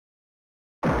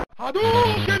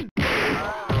Hadouken!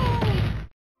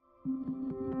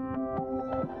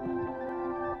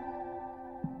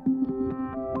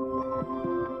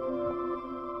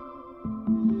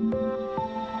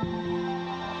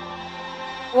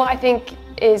 What I think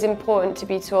is important to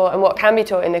be taught and what can be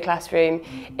taught in the classroom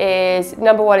is,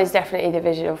 number one is definitely the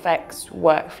visual effects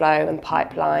workflow and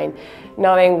pipeline,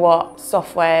 knowing what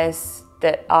softwares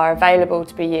that are available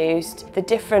to be used, the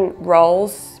different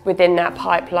roles within that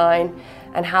pipeline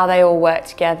and how they all work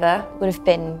together. It would have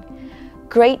been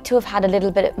great to have had a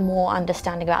little bit more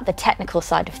understanding about the technical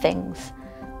side of things.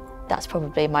 That's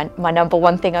probably my number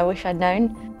one thing I wish I'd known.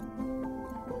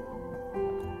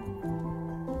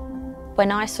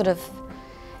 When I sort of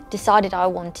decided I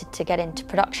wanted to get into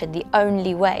production, the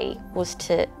only way was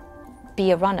to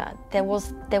be a runner. There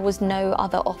was no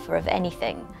other offer of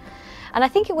anything. And I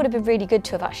think it would have been really good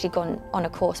to have actually gone on a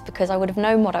course, because I would have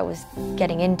known what I was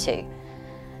getting into.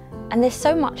 And there's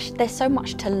so much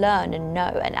to learn and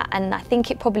know, and I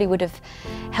think it probably would have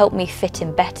helped me fit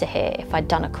in better here if I'd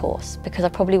done a course, because I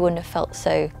probably wouldn't have felt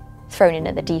so thrown in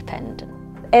at the deep end.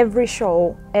 Every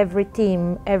show, every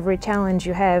team, every challenge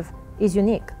you have is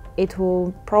unique. It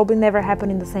will probably never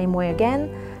happen in the same way again,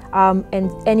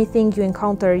 and anything you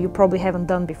encounter you probably haven't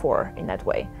done before in that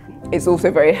way. It's also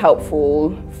very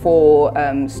helpful for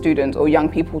students or young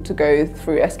people to go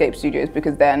through escape studios,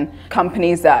 because then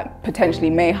companies that potentially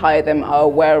may hire them are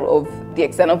aware of the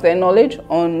extent of their knowledge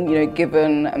on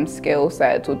given skill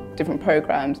sets or different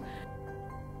programs.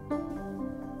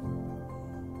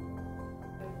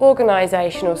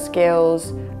 Organisational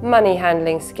skills, money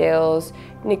handling skills,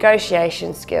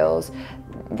 negotiation skills,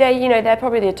 they're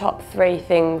probably the top three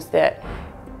things that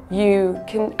you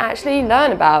can actually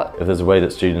learn about. If there's a way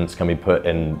that students can be put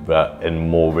in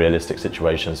more realistic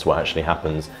situations to what actually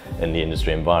happens in the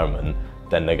industry environment,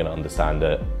 then they're going to understand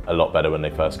it a lot better when they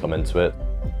first come into it.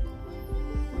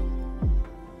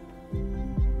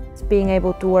 Being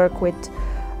able to work with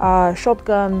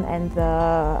Shotgun and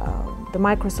the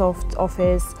Microsoft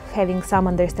Office, having some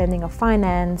understanding of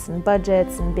finance and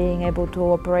budgets, and being able to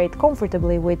operate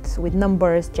comfortably with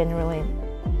numbers generally.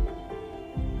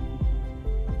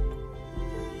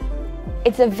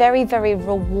 It's a very, very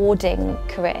rewarding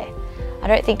career. I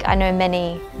don't think I know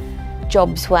many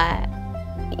jobs where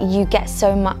you get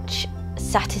so much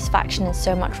satisfaction and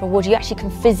so much reward. You actually can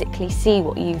physically see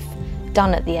what you've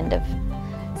done at the end of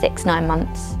 6-9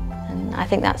 months. And I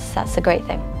think that's a great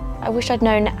thing. I wish I'd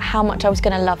known how much I was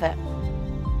going to love it.